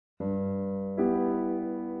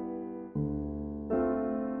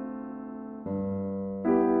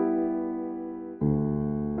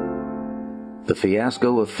The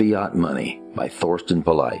Fiasco of Fiat Money by Thorsten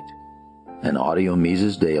Polite. An audio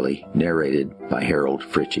Mises Daily narrated by Harold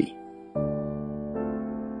Fritchie.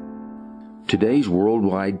 Today's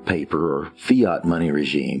worldwide paper or fiat money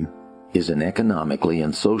regime is an economically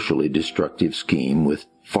and socially destructive scheme with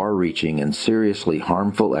far-reaching and seriously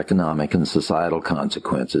harmful economic and societal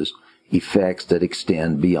consequences, effects that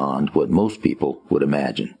extend beyond what most people would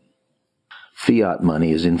imagine. Fiat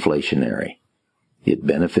money is inflationary. It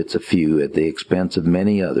benefits a few at the expense of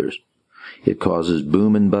many others. It causes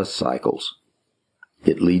boom and bust cycles.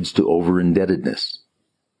 It leads to over-indebtedness.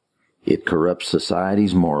 It corrupts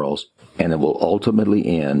society's morals, and it will ultimately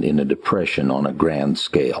end in a depression on a grand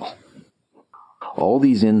scale. All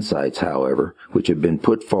these insights, however, which have been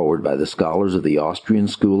put forward by the scholars of the Austrian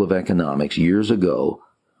School of Economics years ago,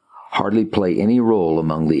 hardly play any role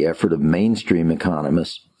among the effort of mainstream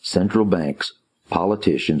economists, central banks,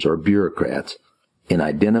 politicians, or bureaucrats in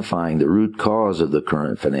identifying the root cause of the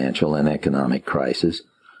current financial and economic crisis,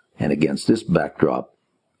 and against this backdrop,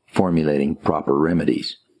 formulating proper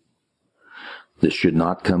remedies. This should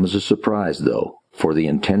not come as a surprise, though, for the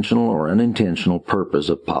intentional or unintentional purpose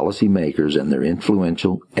of policymakers and their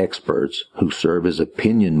influential experts who serve as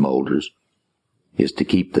opinion molders is to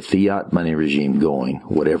keep the fiat money regime going,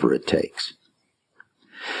 whatever it takes.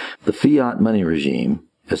 The fiat money regime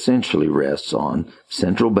essentially rests on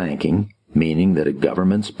central banking, meaning that a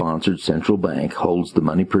government-sponsored central bank holds the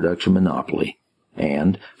money production monopoly,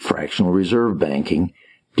 and fractional reserve banking,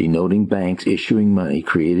 denoting banks issuing money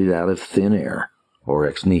created out of thin air, or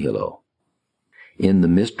ex nihilo. In The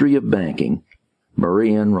Mystery of Banking,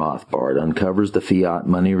 Murray N. Rothbard uncovers the fiat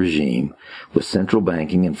money regime with central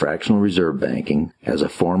banking and fractional reserve banking as a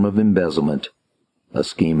form of embezzlement, a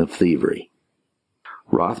scheme of thievery.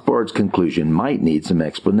 Rothbard's conclusion might need some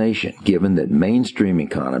explanation, given that mainstream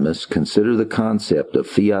economists consider the concept of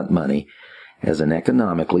fiat money as an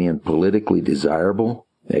economically and politically desirable,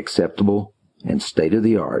 acceptable, and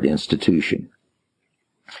state-of-the-art institution.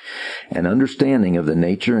 An understanding of the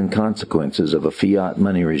nature and consequences of a fiat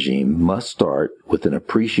money regime must start with an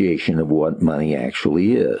appreciation of what money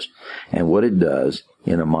actually is, and what it does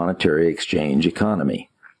in a monetary exchange economy.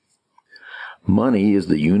 Money is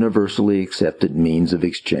the universally accepted means of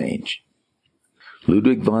exchange.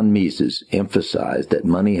 Ludwig von Mises emphasized that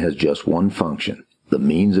money has just one function, the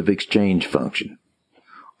means of exchange function.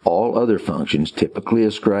 All other functions typically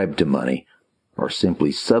ascribed to money are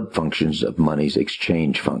simply subfunctions of money's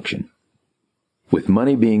exchange function. With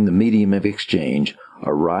money being the medium of exchange,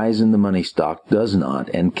 a rise in the money stock does not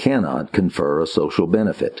and cannot confer a social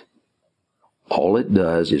benefit. All it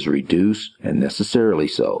does is reduce, and necessarily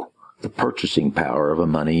so, the purchasing power of a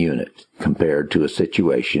money unit, compared to a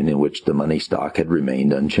situation in which the money stock had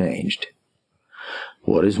remained unchanged.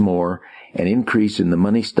 What is more, an increase in the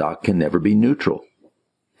money stock can never be neutral.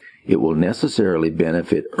 It will necessarily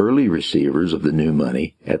benefit early receivers of the new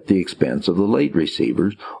money at the expense of the late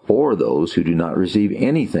receivers, or those who do not receive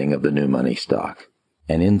anything of the new money stock,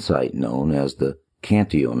 an insight known as the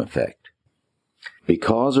Cantillon effect.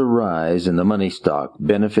 Because a rise in the money stock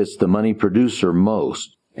benefits the money producer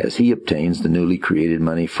most, as he obtains the newly created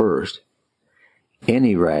money first,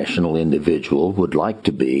 any rational individual would like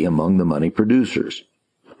to be among the money producers,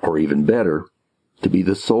 or even better, to be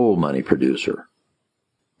the sole money producer.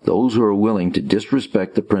 Those who are willing to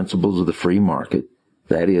disrespect the principles of the free market,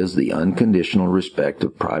 that is, the unconditional respect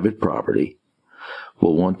of private property,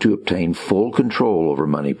 will want to obtain full control over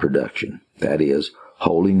money production, that is,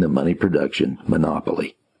 holding the money production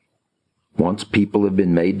monopoly. Once people have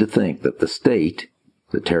been made to think that the state,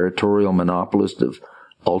 the territorial monopolist of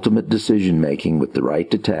ultimate decision-making with the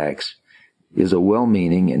right to tax, is a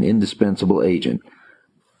well-meaning and indispensable agent,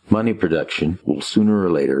 money production will sooner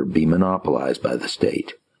or later be monopolized by the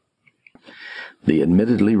state. The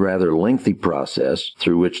admittedly rather lengthy process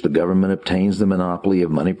through which the government obtains the monopoly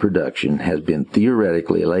of money production has been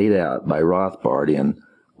theoretically laid out by Rothbard in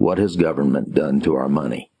What Has Government Done to Our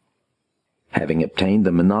Money? Having obtained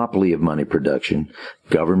the monopoly of money production,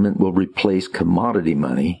 government will replace commodity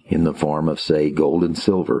money in the form of, say, gold and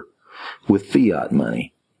silver, with fiat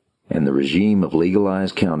money, and the regime of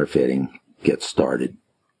legalized counterfeiting gets started.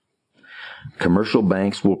 Commercial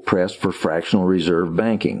banks will press for fractional reserve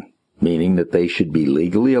banking, meaning that they should be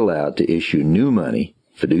legally allowed to issue new money,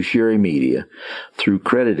 fiduciary media, through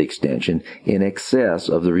credit extension in excess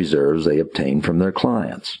of the reserves they obtain from their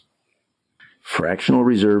clients. Fractional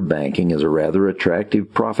reserve banking is a rather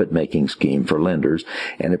attractive profit-making scheme for lenders,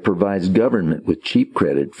 and it provides government with cheap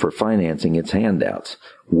credit for financing its handouts,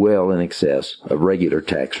 well in excess of regular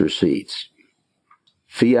tax receipts.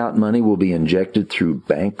 Fiat money will be injected through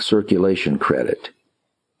bank circulation credit.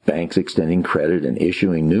 banks extending credit and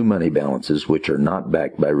issuing new money balances which are not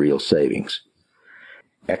backed by real savings.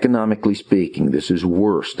 Economically speaking, this is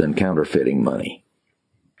worse than counterfeiting money.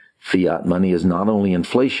 Fiat money is not only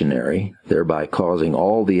inflationary, thereby causing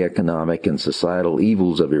all the economic and societal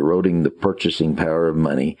evils of eroding the purchasing power of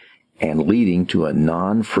money and leading to a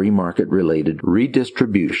non-free market related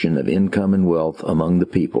redistribution of income and wealth among the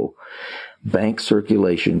people. Bank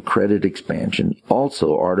circulation credit expansion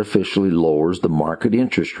also artificially lowers the market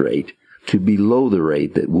interest rate to below the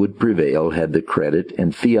rate that would prevail had the credit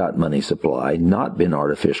and fiat money supply not been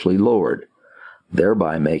artificially lowered,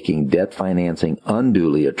 thereby making debt financing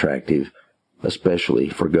unduly attractive, especially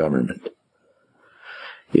for government.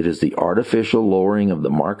 It is the artificial lowering of the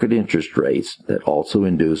market interest rates that also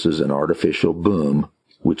induces an artificial boom,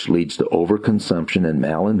 which leads to overconsumption and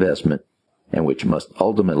malinvestment, and which must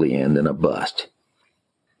ultimately end in a bust.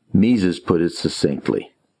 Mises put it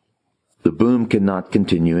succinctly: the boom cannot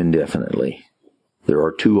continue indefinitely. There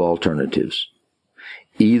are two alternatives.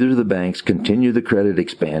 Either the banks continue the credit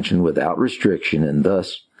expansion without restriction and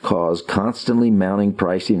thus cause constantly mounting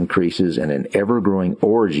price increases and an ever-growing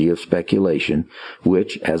orgy of speculation,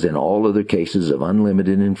 which, as in all other cases of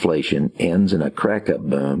unlimited inflation, ends in a crack-up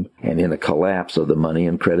boom and in a collapse of the money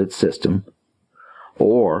and credit system,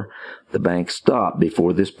 or the banks stop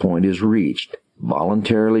before this point is reached,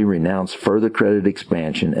 voluntarily renounce further credit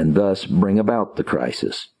expansion, and thus bring about the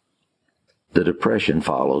crisis. The depression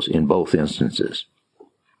follows in both instances.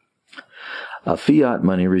 A fiat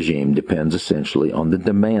money regime depends essentially on the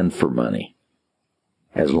demand for money.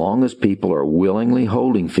 As long as people are willingly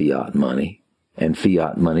holding fiat money, and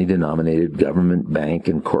fiat money-denominated government, bank,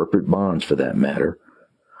 and corporate bonds for that matter,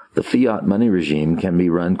 the fiat money regime can be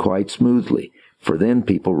run quite smoothly, for then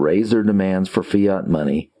people raise their demands for fiat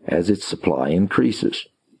money as its supply increases.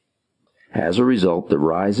 As a result, the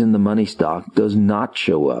rise in the money stock does not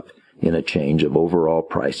show up in a change of overall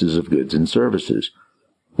prices of goods and services,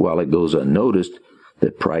 while it goes unnoticed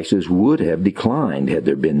that prices would have declined had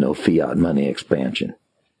there been no fiat money expansion.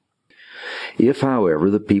 If, however,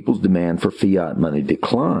 the people's demand for fiat money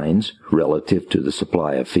declines relative to the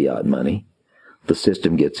supply of fiat money, the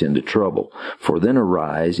system gets into trouble, for then a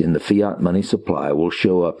rise in the fiat money supply will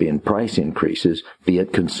show up in price increases, be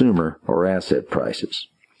it consumer or asset prices.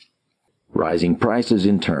 Rising prices,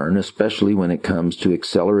 in turn, especially when it comes to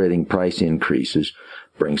accelerating price increases,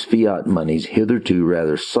 brings fiat money's hitherto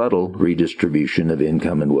rather subtle redistribution of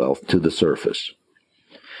income and wealth to the surface.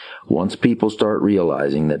 Once people start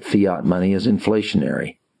realizing that fiat money is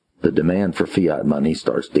inflationary, the demand for fiat money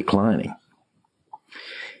starts declining.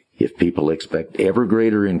 If people expect ever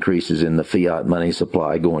greater increases in the fiat money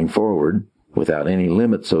supply going forward, without any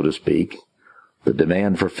limit, so to speak, the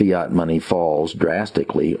demand for fiat money falls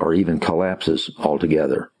drastically or even collapses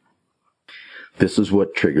altogether. This is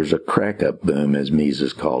what triggers a crack-up boom, as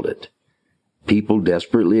Mises called it. People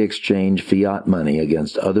desperately exchange fiat money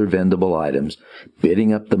against other vendable items,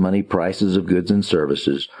 bidding up the money prices of goods and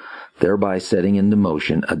services, thereby setting into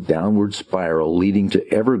motion a downward spiral leading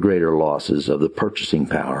to ever greater losses of the purchasing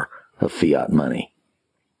power of fiat money.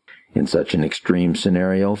 In such an extreme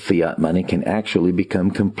scenario, fiat money can actually become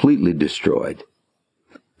completely destroyed.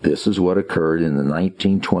 This is what occurred in the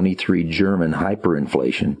 1923 German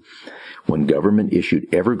hyperinflation, when government issued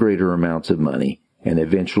ever greater amounts of money, and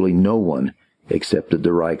eventually no one accepted the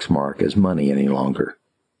Reichsmark as money any longer.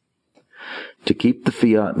 To keep the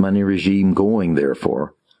fiat money regime going,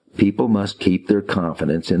 therefore, people must keep their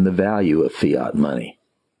confidence in the value of fiat money.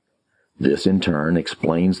 This, in turn,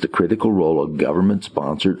 explains the critical role of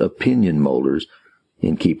government-sponsored opinion molders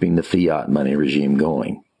in keeping the fiat money regime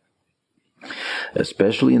going.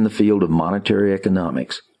 Especially in the field of monetary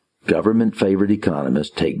economics, government-favored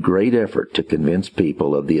economists take great effort to convince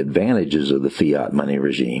people of the advantages of the fiat money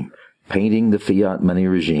regime, painting the fiat money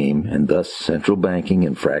regime, and thus central banking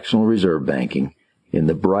and fractional reserve banking, in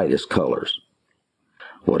the brightest colors.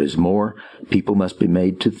 What is more, people must be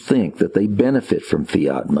made to think that they benefit from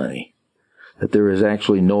fiat money, that there is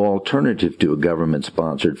actually no alternative to a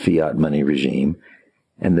government-sponsored fiat money regime,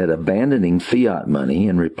 and that abandoning fiat money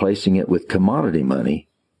and replacing it with commodity money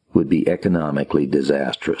would be economically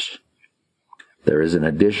disastrous. There is an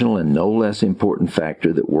additional and no less important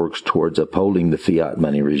factor that works towards upholding the fiat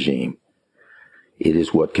money regime. It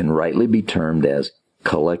is what can rightly be termed as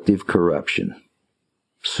collective corruption.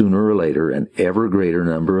 Sooner or later, an ever greater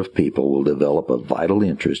number of people will develop a vital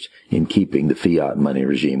interest in keeping the fiat money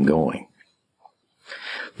regime going.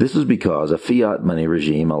 This is because a fiat money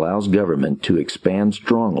regime allows government to expand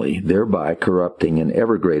strongly, thereby corrupting an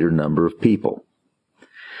ever greater number of people.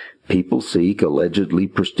 People seek allegedly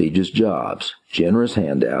prestigious jobs, generous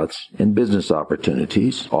handouts, and business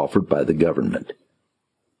opportunities offered by the government.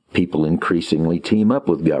 People increasingly team up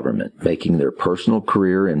with government, making their personal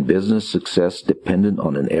career and business success dependent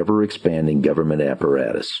on an ever-expanding government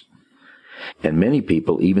apparatus. And many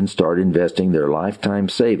people even start investing their lifetime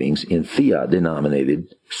savings in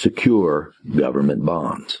fiat-denominated, secure government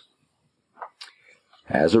bonds.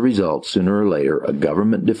 As a result, sooner or later, a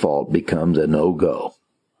government default becomes a no-go.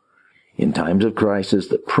 In times of crisis,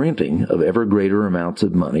 the printing of ever greater amounts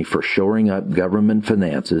of money for shoring up government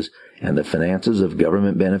finances and the finances of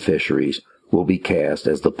government beneficiaries will be cast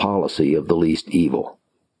as the policy of the least evil.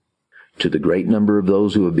 To the great number of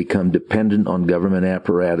those who have become dependent on government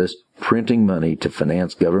apparatus, printing money to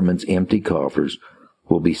finance government's empty coffers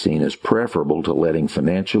will be seen as preferable to letting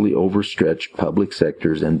financially overstretched public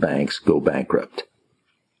sectors and banks go bankrupt.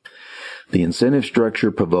 The incentive structure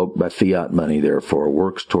provoked by fiat money, therefore,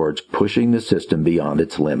 works towards pushing the system beyond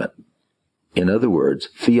its limit. In other words,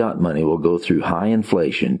 fiat money will go through high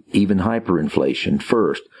inflation, even hyperinflation,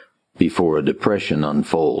 first, before a depression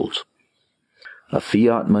unfolds. A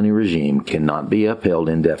fiat money regime cannot be upheld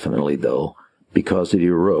indefinitely, though, because it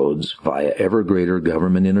erodes, via ever greater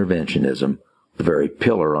government interventionism, the very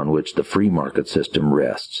pillar on which the free market system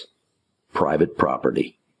rests: private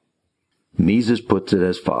property. Mises puts it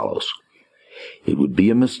as follows: it would be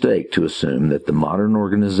a mistake to assume that the modern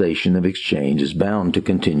organization of exchange is bound to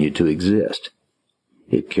continue to exist.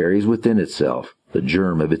 It carries within itself the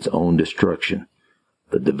germ of its own destruction.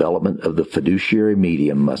 The development of the fiduciary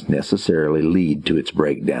medium must necessarily lead to its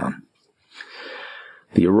breakdown.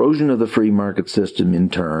 The erosion of the free market system, in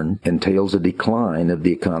turn, entails a decline of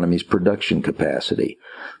the economy's production capacity,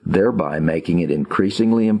 thereby making it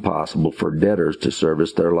increasingly impossible for debtors to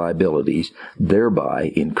service their liabilities,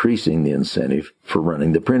 thereby increasing the incentive for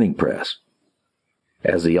running the printing press.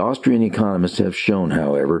 As the Austrian economists have shown,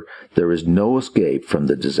 however, there is no escape from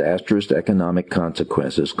the disastrous economic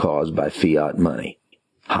consequences caused by fiat money.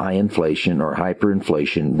 High inflation or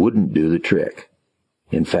hyperinflation wouldn't do the trick.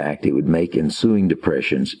 In fact, it would make ensuing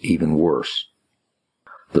depressions even worse.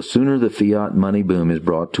 The sooner the fiat money boom is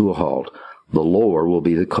brought to a halt, the lower will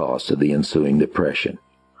be the cost of the ensuing depression,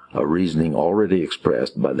 a reasoning already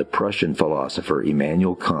expressed by the Prussian philosopher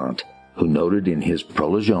Immanuel Kant, who noted in his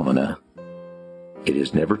Prolegomena, "It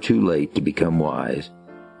is never too late to become wise,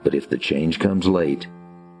 but if the change comes late,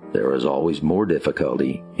 there is always more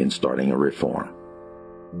difficulty in starting a reform."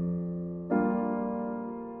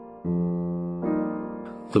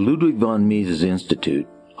 The Ludwig von Mises Institute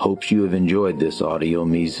hopes you have enjoyed this audio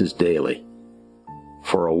Mises Daily.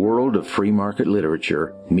 For a world of free market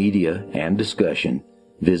literature, media, and discussion,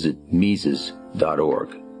 visit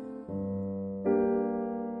Mises.org.